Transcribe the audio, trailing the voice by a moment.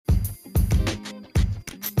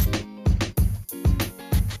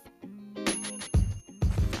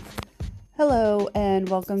Hello, and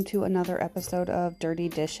welcome to another episode of Dirty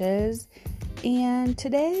Dishes. And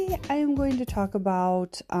today I am going to talk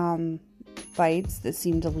about fights that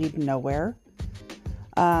seem to lead nowhere.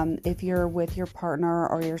 If you're with your partner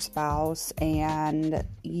or your spouse and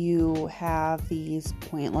you have these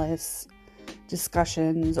pointless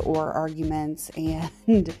discussions or arguments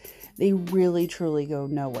and they really truly go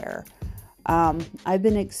nowhere. I've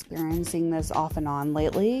been experiencing this off and on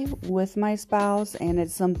lately with my spouse, and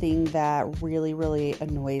it's something that really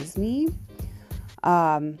annoys me.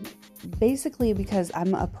 Basically because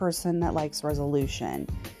I'm a person that likes resolution.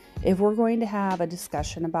 If we're going to have a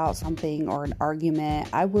discussion about something or an argument,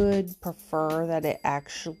 I would prefer that it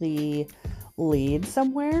actually lead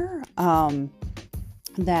somewhere.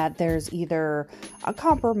 That there's either a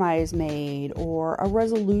compromise made or a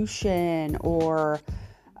resolution or,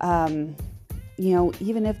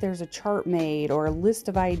 even if there's a chart made or a list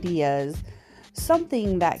of ideas,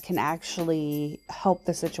 something that can actually help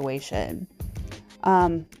the situation.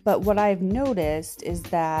 But what I've noticed is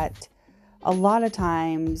that a lot of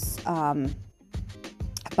times,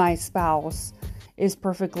 my spouse is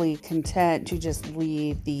perfectly content to just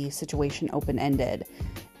leave the situation open-ended.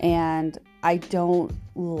 And I don't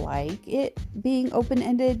like it being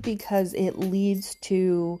open-ended because it leads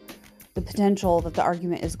to the potential that the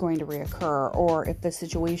argument is going to reoccur, or if the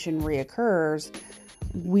situation reoccurs,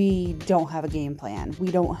 we don't have a game plan.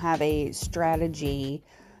 We don't have a strategy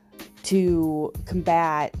to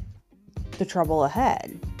combat the trouble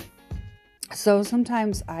ahead. So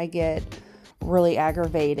sometimes I get really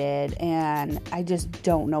aggravated and I just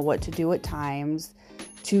don't know what to do at times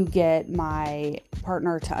to get my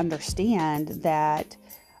partner to understand that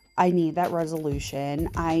I need that resolution.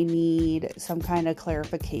 I need some kind of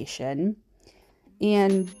clarification.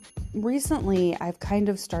 And recently I've kind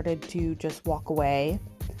of started to just walk away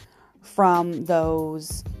from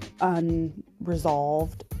those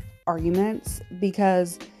unresolved arguments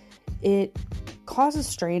because it causes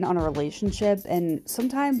strain on a relationship. And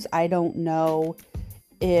sometimes I don't know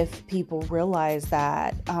if people realize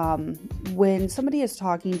that when somebody is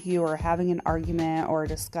talking to you or having an argument or a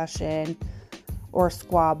discussion or a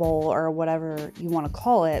squabble or whatever you want to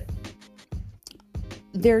call it,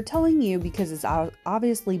 they're telling you because it's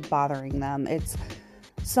obviously bothering them. It's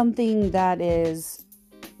something that is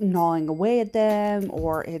gnawing away at them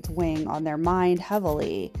or it's weighing on their mind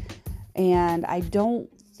heavily. And I don't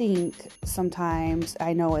think sometimes,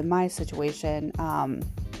 I know in my situation,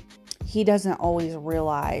 he doesn't always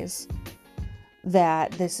realize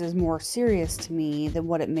that this is more serious to me than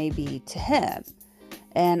what it may be to him.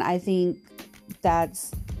 And I think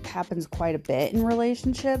that's happens quite a bit in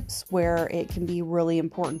relationships where it can be really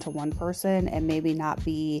important to one person and maybe not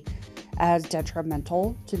be as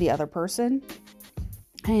detrimental to the other person.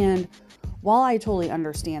 And while I totally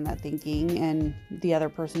understand that thinking and the other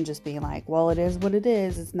person just being like, well, it is what it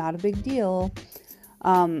is, it's not a big deal,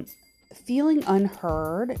 feeling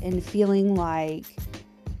unheard and feeling like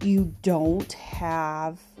you don't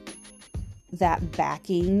have that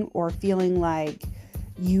backing, or feeling like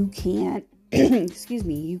you can't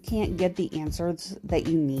you can't get the answers that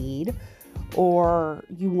you need, or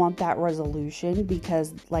you want that resolution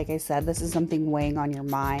because, like I said, this is something weighing on your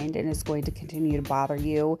mind and it's going to continue to bother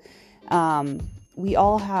you. We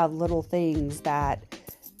all have little things that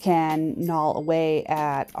can gnaw away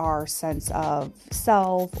at our sense of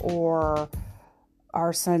self or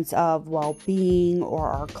our sense of well-being or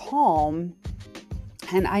our calm.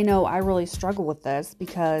 And I know I really struggle with this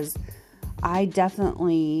because I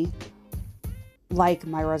definitely like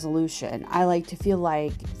my resolution. I like to feel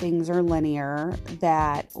like things are linear,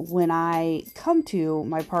 that when I come to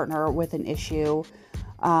my partner with an issue,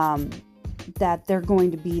 that they're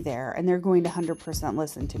going to be there and they're going to 100%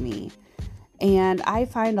 listen to me. And I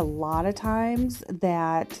find a lot of times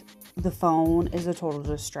that the phone is a total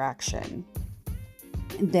distraction.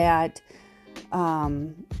 That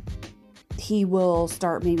he will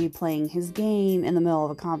start maybe playing his game in the middle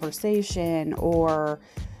of a conversation, or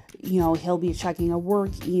he'll be checking a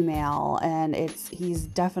work email and he's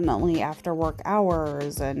definitely after work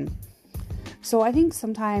hours. And so I think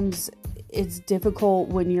sometimes it's difficult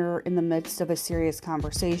when you're in the midst of a serious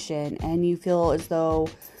conversation and you feel as though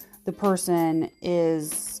the person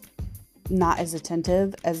is not as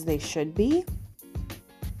attentive as they should be.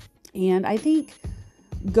 And I think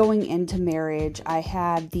going into marriage, I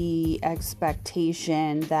had the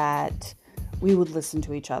expectation that we would listen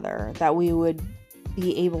to each other, that we would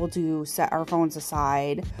be able to set our phones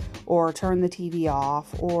aside or turn the TV off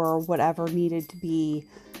or whatever needed to be,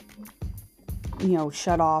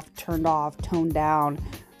 shut off, turned off, toned down,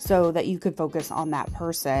 so that you could focus on that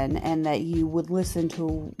person and that you would listen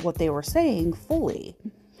to what they were saying fully.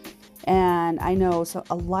 And I know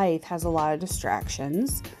a life has a lot of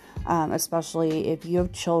distractions, especially if you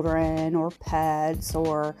have children or pets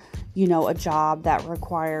or, a job that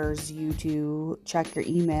requires you to check your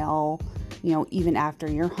email, even after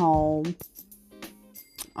you're home.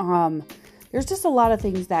 There's just a lot of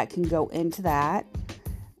things that can go into that.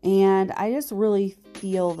 And I just really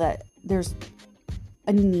feel that there's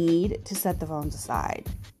a need to set the phones aside,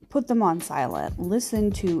 put them on silent, listen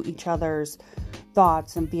to each other's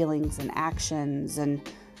thoughts and feelings and actions, and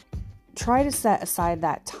try to set aside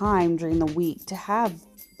that time during the week to have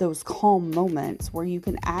those calm moments where you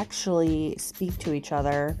can actually speak to each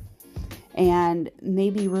other and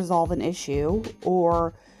maybe resolve an issue,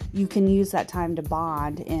 or you can use that time to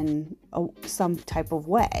bond in some type of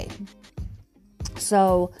way.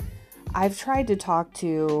 So I've tried to talk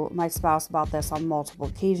to my spouse about this on multiple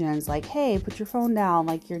occasions, like, hey, put your phone down,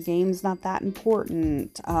 like your game's not that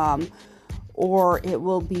important. Or it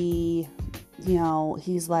will be,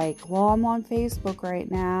 he's like, well, I'm on Facebook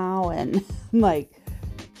right now. And I'm like,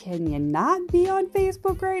 can you not be on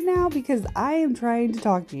Facebook right now? Because I am trying to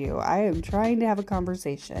talk to you. I am trying to have a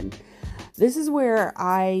conversation. This is where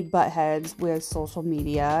I butt heads with social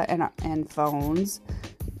media and phones,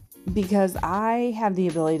 because I have the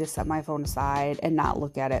ability to set my phone aside and not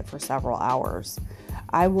look at it for several hours.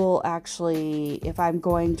 I will actually, if I'm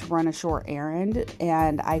going to run a short errand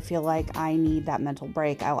and I feel like I need that mental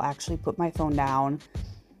break, I'll actually put my phone down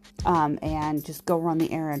and just go run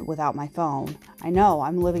the errand without my phone. I know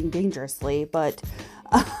I'm living dangerously, but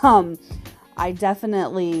I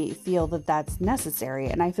definitely feel that that's necessary.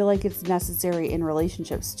 And I feel like it's necessary in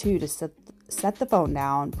relationships too, to set the phone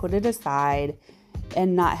down, put it aside,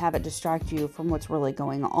 and not have it distract you from what's really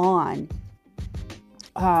going on.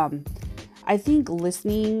 I think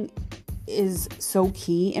listening is so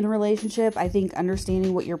key in a relationship. I think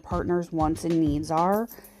understanding what your partner's wants and needs are,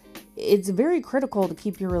 it's very critical to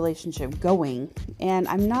keep your relationship going. And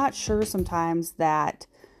I'm not sure sometimes that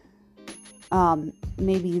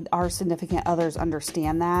maybe our significant others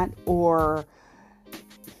understand that, or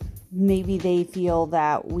maybe they feel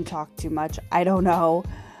that we talk too much. I don't know.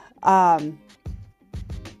 But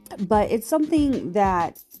it's something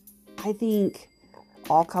that I think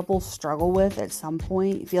all couples struggle with at some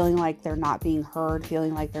point, feeling like they're not being heard,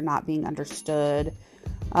 feeling like they're not being understood,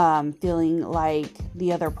 feeling like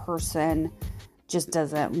the other person just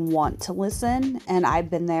doesn't want to listen. And I've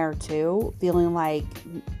been there too, feeling like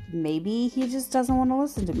maybe he just doesn't want to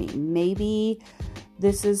listen to me. Maybe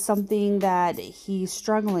this is something that he's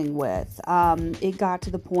struggling with. It got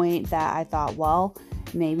to the point that I thought, well,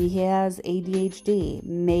 maybe he has ADHD.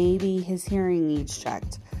 Maybe his hearing needs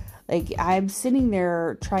checked. Like, I'm sitting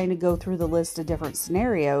there trying to go through the list of different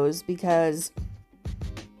scenarios because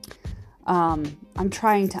I'm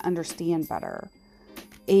trying to understand better.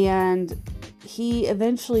 And he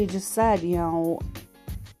eventually just said,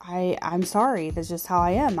 I'm sorry. That's just how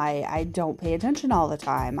I am. I don't pay attention all the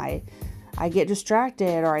time. I get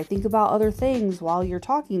distracted, or I think about other things while you're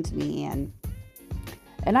talking to me. And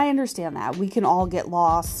I understand that. We can all get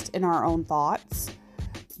lost in our own thoughts.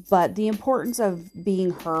 But the importance of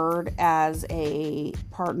being heard as a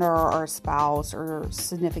partner or a spouse or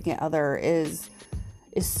significant other is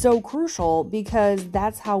so crucial, because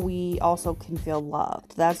that's how we also can feel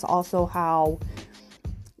loved. That's also how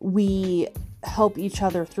we help each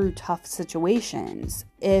other through tough situations.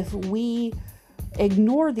 If we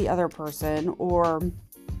ignore the other person or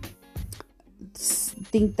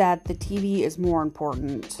think that the TV is more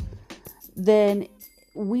important, then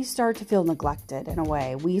we start to feel neglected in a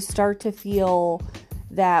way. We start to feel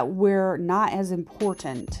that we're not as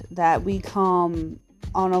important, that we come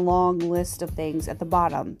on a long list of things at the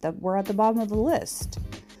bottom, that we're at the bottom of the list.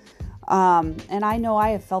 And I know I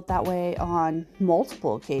have felt that way on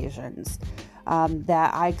multiple occasions,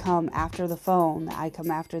 that I come after the phone, I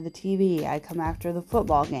come after the TV, I come after the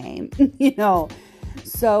football game,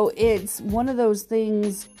 So it's one of those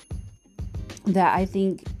things that I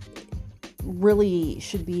think really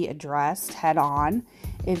should be addressed head on.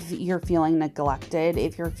 If you're feeling neglected,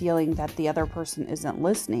 if you're feeling that the other person isn't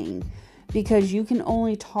listening, because you can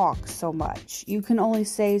only talk so much. You can only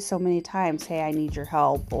say so many times, hey, I need your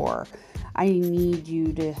help, or I need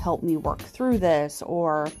you to help me work through this,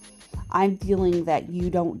 or I'm feeling that you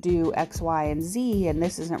don't do X, Y, and Z, and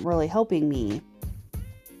this isn't really helping me.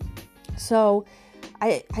 So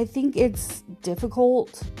I think it's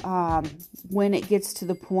difficult when it gets to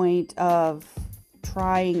the point of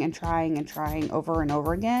trying over and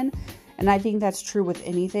over again. And I think that's true with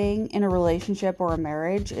anything in a relationship or a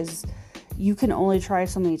marriage, is you can only try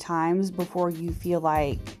so many times before you feel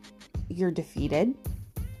like you're defeated,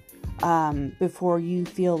 before you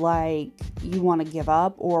feel like you want to give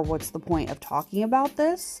up, or what's the point of talking about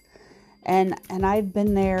this? And I've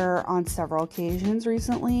been there on several occasions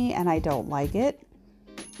recently, and I don't like it.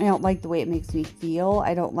 I don't like the way it makes me feel.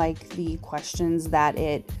 I don't like the questions that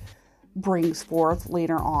it brings forth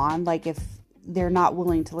later on. Like, if they're not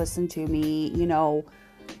willing to listen to me,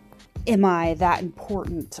 am I that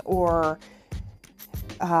important? Or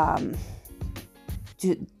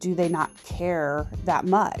do they not care that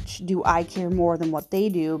much? Do I care more than what they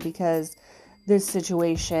do? Because this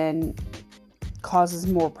situation causes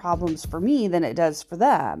more problems for me than it does for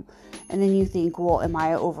them. And then you think, well, am I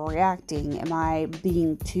overreacting? Am I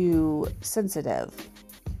being too sensitive?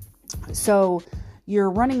 So you're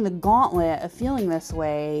running the gauntlet of feeling this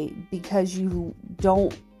way because you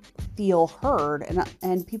don't feel heard.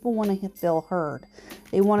 And people want to feel heard.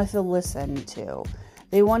 They want to feel listened to.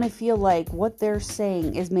 They want to feel like what they're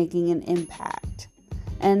saying is making an impact.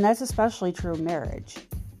 And that's especially true in marriage.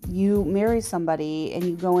 You marry somebody and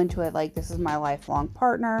you go into it like, this is my lifelong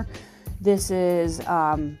partner. This is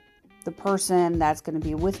the person that's going to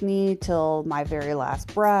be with me till my very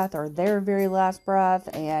last breath, or their very last breath.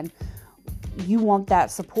 And you want that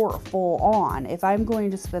support full on. If I'm going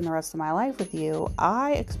to spend the rest of my life with you,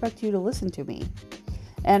 I expect you to listen to me.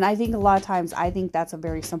 And I think a lot of times, I think that's a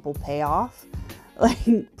very simple payoff. Like,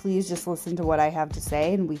 please just listen to what I have to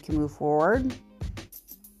say and we can move forward.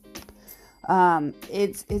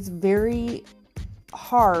 It's very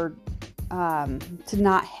hard to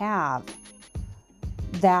not have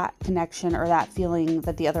that connection or that feeling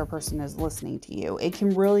that the other person is listening to you. It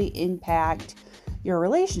can really impact your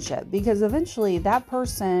relationship, because eventually that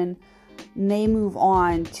person may move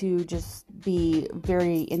on to just be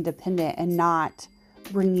very independent and not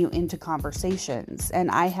bring you into conversations.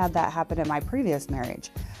 And I had that happen in my previous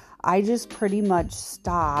marriage. I just pretty much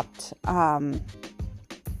stopped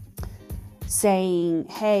saying,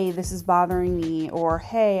 hey, this is bothering me, or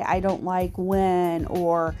hey, I don't like when,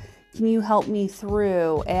 or can you help me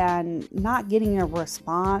through? And not getting a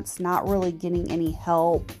response, not really getting any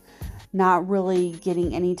help, not really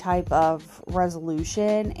getting any type of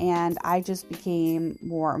resolution. And I just became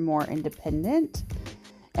more and more independent.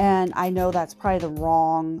 And I know that's probably the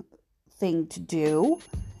wrong thing to do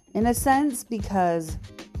in a sense, because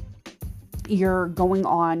you're going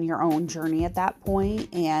on your own journey at that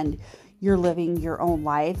point, and you're living your own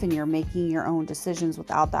life, and you're making your own decisions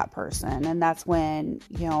without that person. And that's when,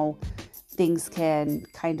 things can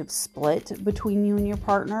kind of split between you and your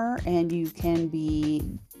partner, and you can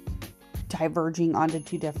be diverging onto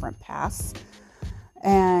two different paths.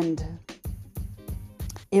 And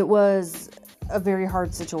it was a very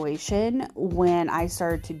hard situation when I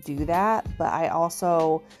started to do that, but I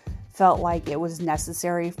also felt like it was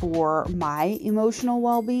necessary for my emotional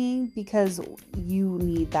well-being, because you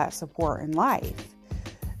need that support in life.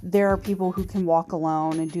 There are people who can walk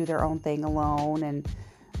alone and do their own thing alone, and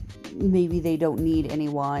maybe they don't need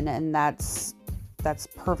anyone, and that's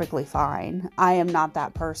perfectly fine. I am not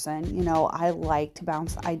that person. I like to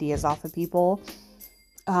bounce ideas off of people.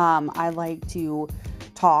 I like to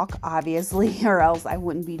talk, obviously, or else I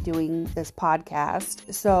wouldn't be doing this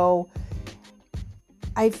podcast. So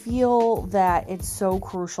I feel that it's so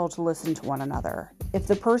crucial to listen to one another. If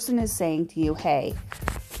the person is saying to you, hey,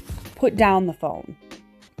 put down the phone,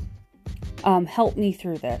 help me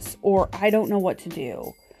through this, or I don't know what to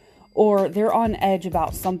do, or they're on edge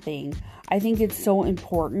about something, I think it's so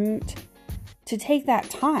important to take that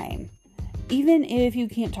time. Even if you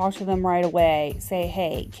can't talk to them right away, say,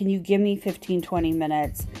 hey, can you give me 15, 20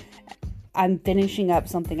 minutes? I'm finishing up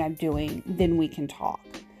something I'm doing, then we can talk.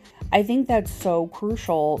 I think that's so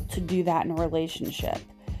crucial to do that in a relationship,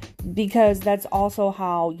 because that's also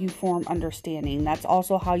how you form understanding. That's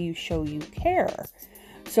also how you show you care.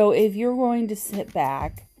 So if you're going to sit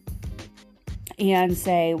back and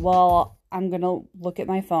say, well, I'm going to look at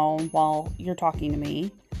my phone while you're talking to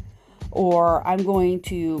me, or I'm going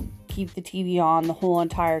to keep the TV on the whole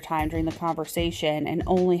entire time during the conversation and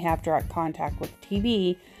only have direct contact with the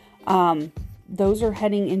TV, those are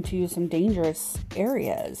heading into some dangerous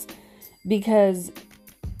areas, because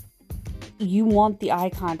you want the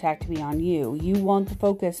eye contact to be on you. You want the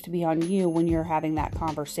focus to be on you when you're having that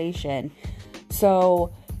conversation.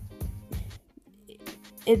 So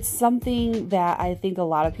it's something that I think a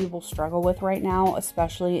lot of people struggle with right now,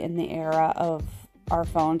 especially in the era of our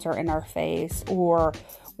phones are in our face, or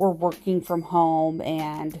we're working from home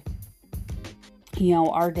and,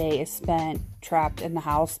 our day is spent trapped in the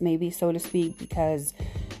house, maybe, so to speak, because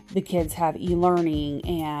the kids have e-learning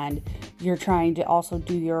and you're trying to also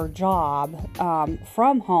do your job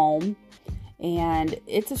from home, and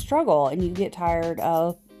it's a struggle, and you get tired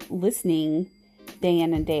of listening day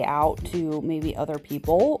in and day out to maybe other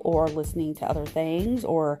people, or listening to other things,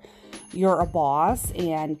 or you're a boss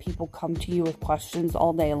and people come to you with questions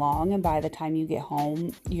all day long, and by the time you get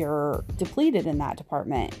home, you're depleted in that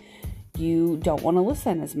department. You don't want to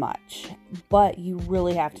listen as much, but you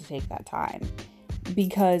really have to take that time,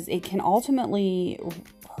 because it can ultimately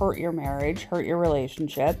hurt your marriage, hurt your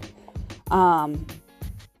relationship. And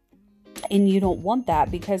you don't want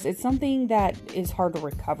that, because it's something that is hard to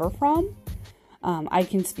recover from. I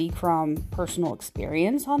can speak from personal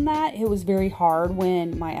experience on that. It was very hard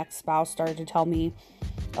when my ex-spouse started to tell me,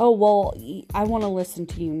 oh, well, I want to listen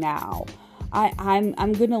to you now.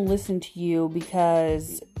 I'm going to listen to you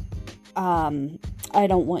because I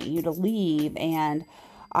don't want you to leave, and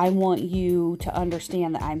I want you to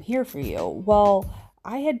understand that I'm here for you. Well,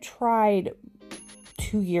 I had tried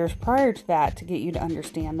 2 years prior to that to get you to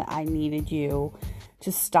understand that I needed you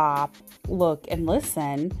to stop, look, and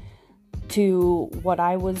listen to what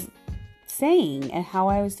I was saying and how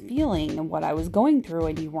I was feeling and what I was going through,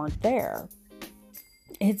 and you weren't there.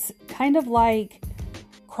 It's kind of like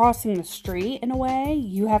crossing the street in a way.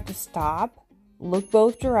 You have to stop, look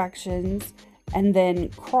both directions, and then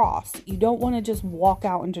cross. You don't want to just walk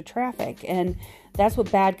out into traffic. And that's what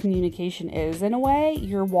bad communication is in a way.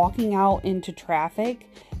 You're walking out into traffic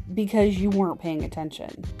because you weren't paying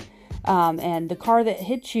attention. And the car that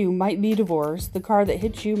hits you might be divorced. The car that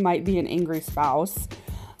hits you might be an angry spouse.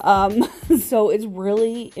 So it's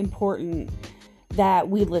really important that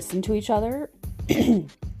we listen to each other.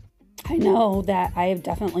 I know that I have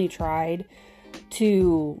definitely tried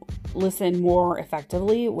to listen more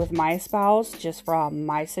effectively with my spouse, just from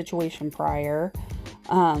my situation prior.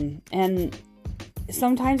 And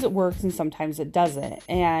sometimes it works and sometimes it doesn't.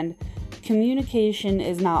 And communication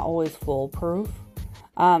is not always foolproof.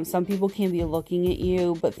 Some people can be looking at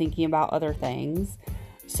you but thinking about other things.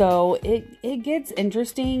 So it gets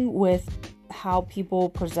interesting with how people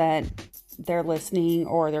present their listening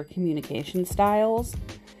or their communication styles.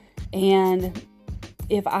 And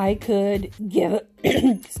if I could give,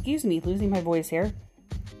 excuse me, losing my voice here.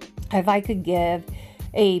 If I could give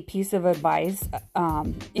a piece of advice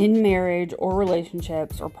in marriage or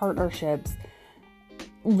relationships or partnerships,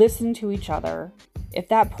 listen to each other. If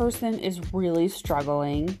that person is really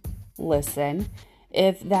struggling, listen.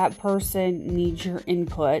 If that person needs your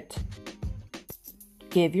input,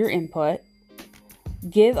 give your input.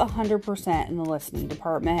 Give 100% in the listening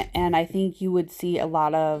department, and I think you would see a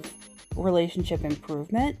lot of relationship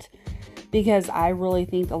improvement, because I really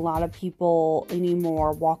think a lot of people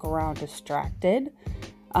anymore walk around distracted,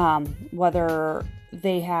 whether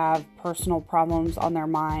they have personal problems on their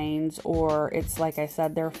minds, or it's, like I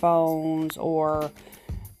said, their phones or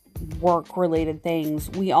work-related things.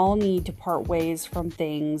 We all need to part ways from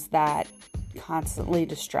things that constantly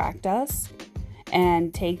distract us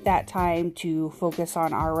and take that time to focus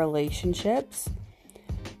on our relationships.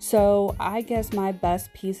 So I guess my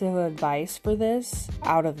best piece of advice for this,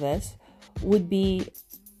 out of this, would be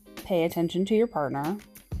pay attention to your partner.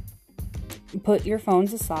 Put your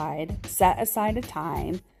phones aside, set aside a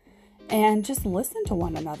time, and just listen to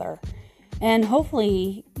one another. And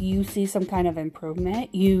hopefully you see some kind of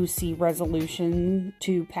improvement. You see resolution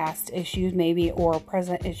to past issues maybe, or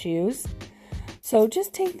present issues. So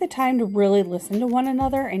just take the time to really listen to one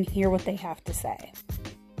another and hear what they have to say.